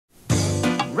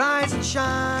rise and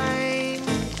shine.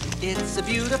 It's a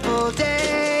beautiful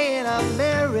day in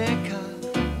America.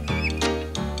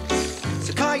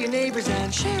 So call your neighbors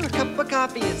and share a cup of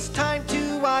coffee. It's time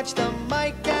to watch the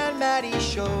Mike and Maty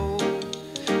Show.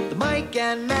 The Mike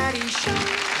and Maty Show.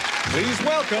 Please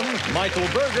welcome Michael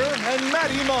Berger and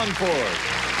Maty Monfort.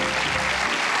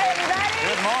 Hi, everybody.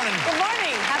 Good morning. Good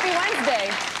morning. Happy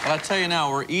Wednesday. Well, I'll tell you now,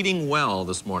 we're eating well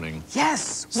this morning.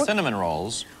 Yes. Cinnamon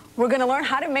rolls. We're going to learn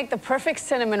how to make the perfect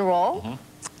cinnamon roll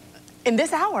in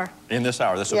this hour. In this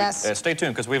hour. This will Yes. be, stay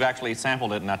tuned, because we've actually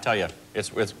sampled it, and I'll tell you,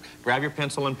 it's grab your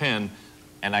pencil and pen,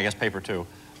 and I guess paper too.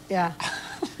 Yeah.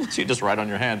 So you just write on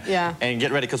your hand. Yeah. And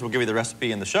get ready, because we'll give you the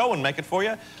recipe in the show and make it for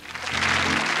you.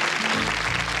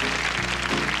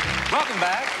 Welcome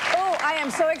back. Oh, I am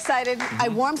so excited. I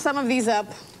warmed some of these up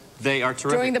They are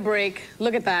terrific. during the break.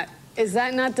 Look at that. Is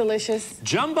that not delicious?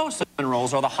 Jumbo cinnamon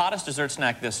rolls are the hottest dessert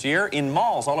snack this year. In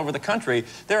malls all over the country,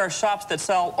 there are shops that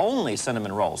sell only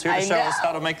cinnamon rolls. Here to show us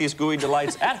how to make these gooey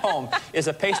delights at home is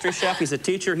a pastry chef. He's a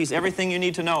teacher. He's everything you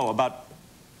need to know about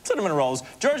cinnamon rolls.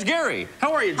 GeorgeGeary.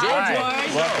 How are you, George? Hi,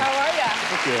 George. Welcome. How are you?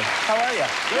 Thank you. How are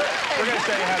you? We're going to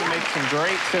show you how to make some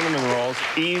great cinnamon rolls.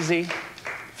 Easy,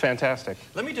 fantastic.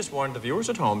 Let me just warn the viewers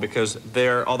at home, because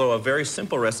although a very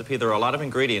simple recipe, there are a lot of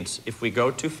ingredients. If we go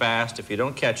too fast, if you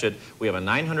don't catch it, we have a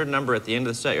 900 number at the end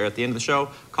of the show.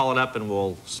 Call it up and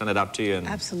we'll send it out to you. And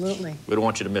absolutely. We don't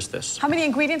want you to miss this. How many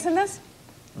ingredients in this?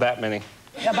 That many.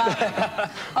 Okay,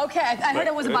 I heard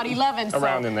it was about 11. So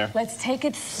around in there. Let's take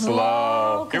it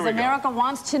slow, because America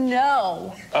wants to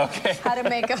know how to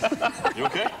make them. You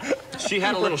okay? She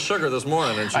had a little sugar this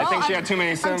morning, and I think she had too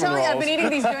many cinnamon rolls. I've been eating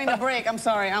these during the break. I'm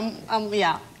sorry. I'm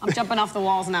jumping off the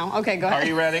walls now. Okay, go ahead. Are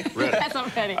you ready? Ready. Yes,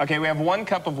 I'm ready. Okay, we have 1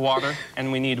 cup of water,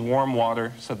 and we need warm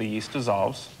water so the yeast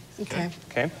dissolves. Okay.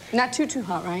 Okay? Not too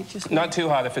hot, right? Just Not too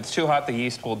hot. If it's too hot, the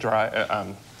yeast will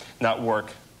not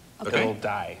work. Okay. It'll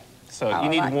die. So Oh, you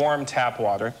need right. warm tap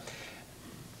water.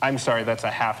 I'm sorry, that's a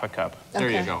half a cup. there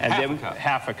you Okay. go. And Half then a cup.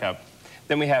 half a cup.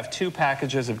 Then we have 2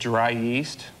 packages of dry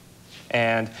yeast.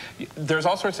 And there's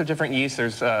all sorts of different yeast.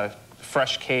 There's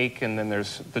fresh cake, and then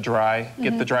there's the dry.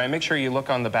 Get the dry. Make sure you look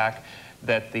on the back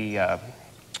that the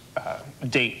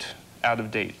date, out of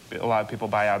date. A lot of people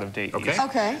buy out of date yeast.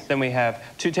 Okay. Then we have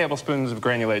 2 tablespoons of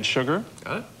granulated sugar.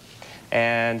 Got it?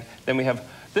 And then we have,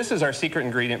 this is our secret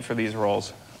ingredient for these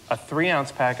rolls, a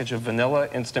 3-ounce package of vanilla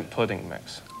instant pudding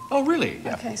mix. Oh, really?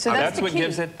 Yeah. Okay, so that's the what key.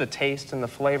 gives it the taste and the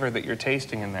flavor that you're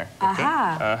tasting in there.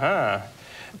 Aha. Uh-huh.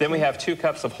 Then we have 2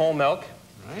 cups of whole milk.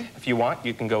 Right. If you want,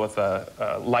 you can go with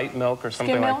a light milk or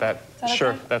something milk? like that. Is that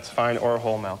Sure, okay? that's fine, or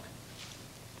whole milk.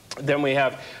 Then we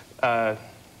have a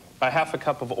half a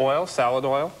cup of oil, salad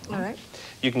oil. All right.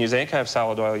 You can use any kind of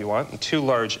salad oil you want, and 2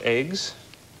 large eggs.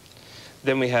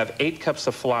 Then we have 8 cups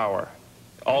of flour,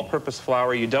 all-purpose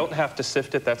flour. You don't have to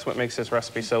sift it. That's what makes this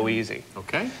recipe so easy.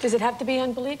 Okay. Does it have to be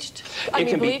unbleached? It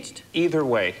can bleached? be either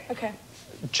way. Okay.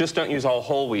 Just don't use all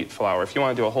whole wheat flour. If you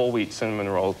want to do a whole wheat cinnamon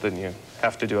roll, then you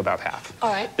have to do about half.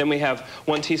 All right. Then we have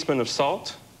 1 teaspoon of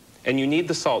salt. And you need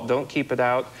the salt. Don't keep it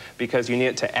out, because you need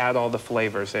it to add all the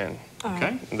flavors in.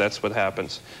 Okay. And that's what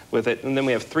happens with it. And then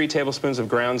we have 3 tablespoons of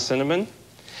ground cinnamon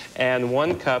and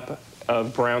 1 cup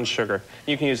of brown sugar.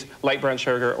 You can use light brown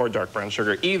sugar or dark brown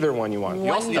sugar, either one you want.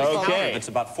 You also need a counter Okay. that's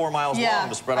about 4 miles Yeah, long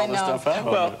to spread all I this know. stuff out.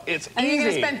 Well, it's And easy. you're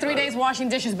going to spend 3 days washing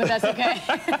dishes, but that's okay.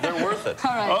 They're worth it.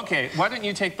 All right. Okay, why don't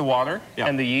you take the water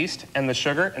and the yeast and the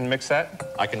sugar and mix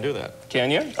that? I can do that. Can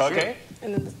you? Okay.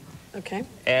 And then, okay.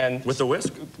 And With the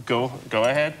whisk? go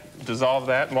ahead, dissolve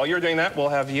that. And while you're doing that, we'll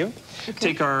have you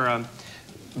take our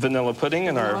vanilla pudding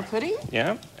and Vanilla pudding?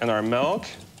 and our milk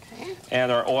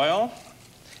and our oil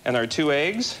and our 2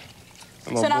 eggs.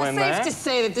 And we'll So now blend it's safe that. to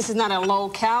say that this is not a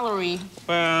low-calorie.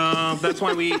 Well, that's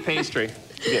why we eat pastry.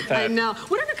 To get fat. I know.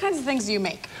 What other kinds of things do you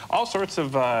make? All sorts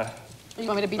of. You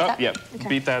want me to beat that? Yeah. Okay.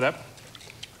 Beat that up.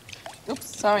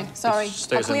 Oops, sorry.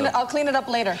 stays in the- I'll clean it up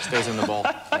later. Stays in the bowl.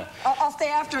 Yeah. I'll stay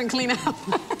after and clean it up.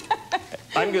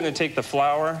 I'm going to take the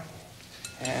flour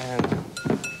and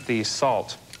the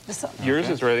salt. Yours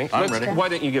is ready. I'm ready. Why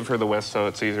don't you give her the whisk so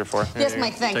it's easier for her? Yes,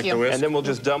 Mike, thank Take you. the whisk. And then we'll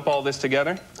just dump all this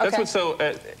together. That's Okay. what's so.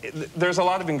 There's a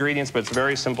lot of ingredients, but it's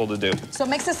very simple to do. So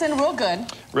mix this in real good.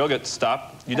 Real good.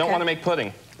 Stop. You don't Okay. want to make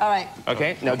pudding. All right.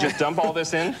 Okay. Now just dump all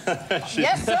this in.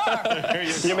 Yes,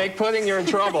 sir. You make pudding, you're in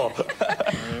trouble.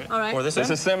 All right. Pour this This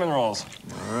in? is cinnamon rolls.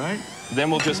 All right.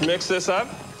 Then we'll just mix this up,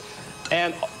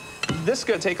 and this is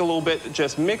going to take a little bit.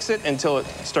 Just mix it until it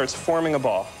starts forming a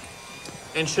ball.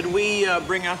 And should we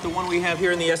bring out the one we have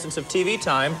here in the essence of TV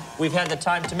time? We've had the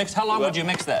time to mix. How long would you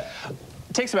mix that?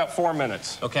 It takes about 4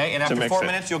 minutes. Okay, and after 4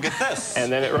 minutes, you'll get this. And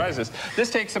then it rises. This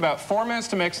takes about 4 minutes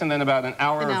to mix, and then about an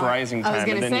hour of rising time. I was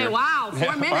going to say, wow,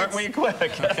 4 minutes. Aren't we quick?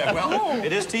 Okay, well,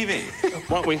 it is TV.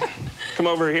 Why don't we come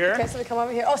over here? Okay, so we come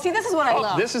over here. Oh, see, this is what I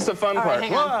love. This is the fun All part. right,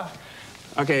 hang on.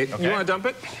 Okay, you want to dump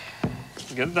it?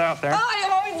 Get it out there. Oh, I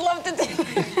always loved it.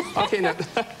 Okay, now.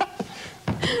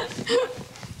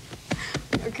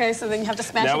 Okay, so then you have to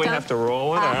smash it down. Now we have to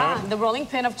roll it out. The rolling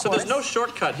pin, of course. So there's no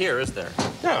shortcut here, is there?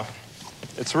 No.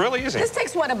 It's really easy. This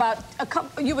takes, what, about a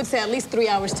couple, you would say at least 3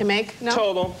 hours to make,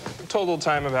 no? Total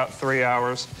time about 3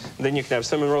 hours. Then you can have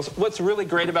cinnamon rolls. What's really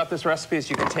great about this recipe is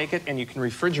you can take it and you can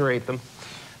refrigerate them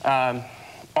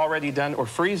already done, or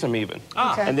freeze them even.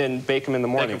 Okay. And then bake them in the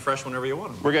morning. Make them fresh whenever you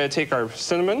want them. We're going to take our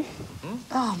cinnamon.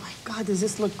 Oh, my God, does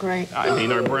this look great? I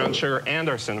mean our brown sugar and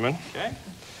our cinnamon. Okay.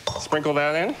 Sprinkle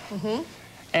that in.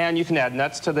 And you can add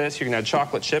nuts to this. You can add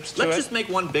chocolate chips to it. Let's just make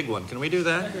one big one. Can we do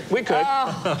that? We could.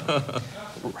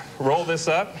 Roll this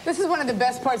up. This is one of the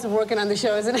best parts of working on the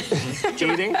show, isn't it?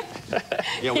 Eating.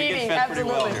 Yeah, we get fed pretty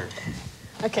well here.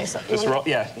 Okay, so Just roll.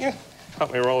 Yeah.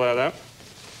 Help me roll that up.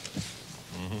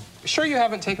 Sure you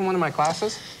haven't taken one of my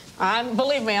classes?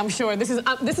 Believe me, I'm sure. This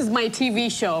is my TV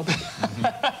show.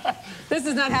 This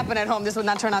does not happen at home. This would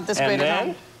not turn out this great at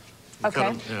home.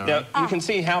 Okay. Now, you can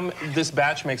see how this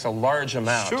batch makes a large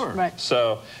amount. Sure. Right.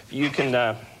 So you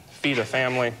can feed a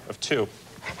family of 2.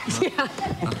 Yeah.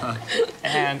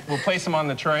 And we'll place them on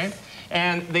the tray.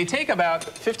 And they take about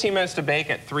 15 minutes to bake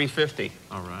at 350.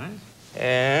 All right.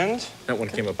 And That one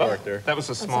came apart there. that was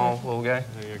a small little guy.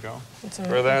 There you go.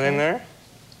 Throw that in there.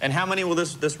 And how many will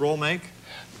this roll make?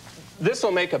 This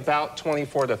will make about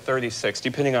 24 to 36,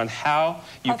 depending on how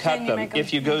you cut them.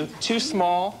 If you go too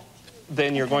small,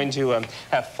 then you're going to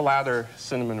have flatter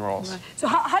cinnamon rolls. So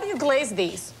how do you glaze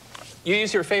these? You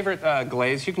use your favorite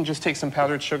glaze. You can just take some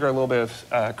powdered sugar, a little bit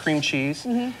of cream cheese,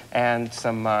 and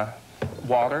some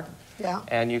water. Yeah.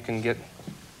 And you can get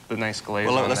the nice glaze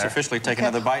Well, on let's there. officially take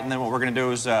another bite, and then what we're going to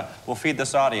do is we'll feed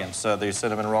this audience these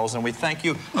cinnamon rolls, and we thank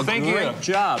you. Thank you. Great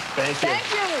job. Thank you. Thank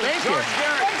you. Thank you. Well, delicious. I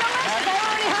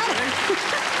already had it.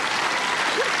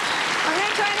 I'm going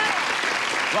to try that.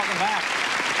 Welcome back.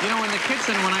 You know, in the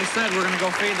kitchen, when I said we're going to go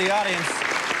feed the audience,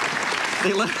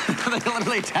 they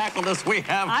literally tackled us.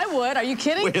 I would. Are you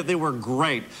kidding? They were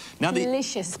great. Now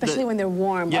Delicious, especially when they're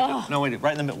warm. Yeah. Oh. No, wait.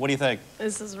 Right in the middle. What do you think?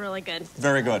 This is really good.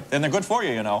 Very good. And they're good for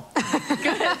you, you know.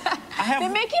 They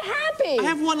make you happy. I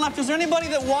have one left. Is there anybody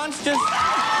that wants just... Does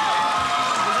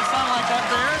it sound like that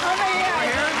there? Over here.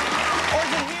 Over here? Or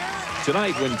is it here?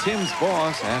 Tonight, when Tim's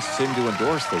boss asks him to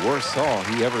endorse the worst saw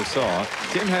he ever saw,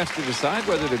 Tim has to decide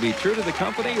whether to be true to the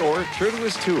company or true to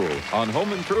his tool on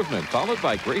Home Improvement, followed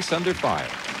by Grace Under Fire.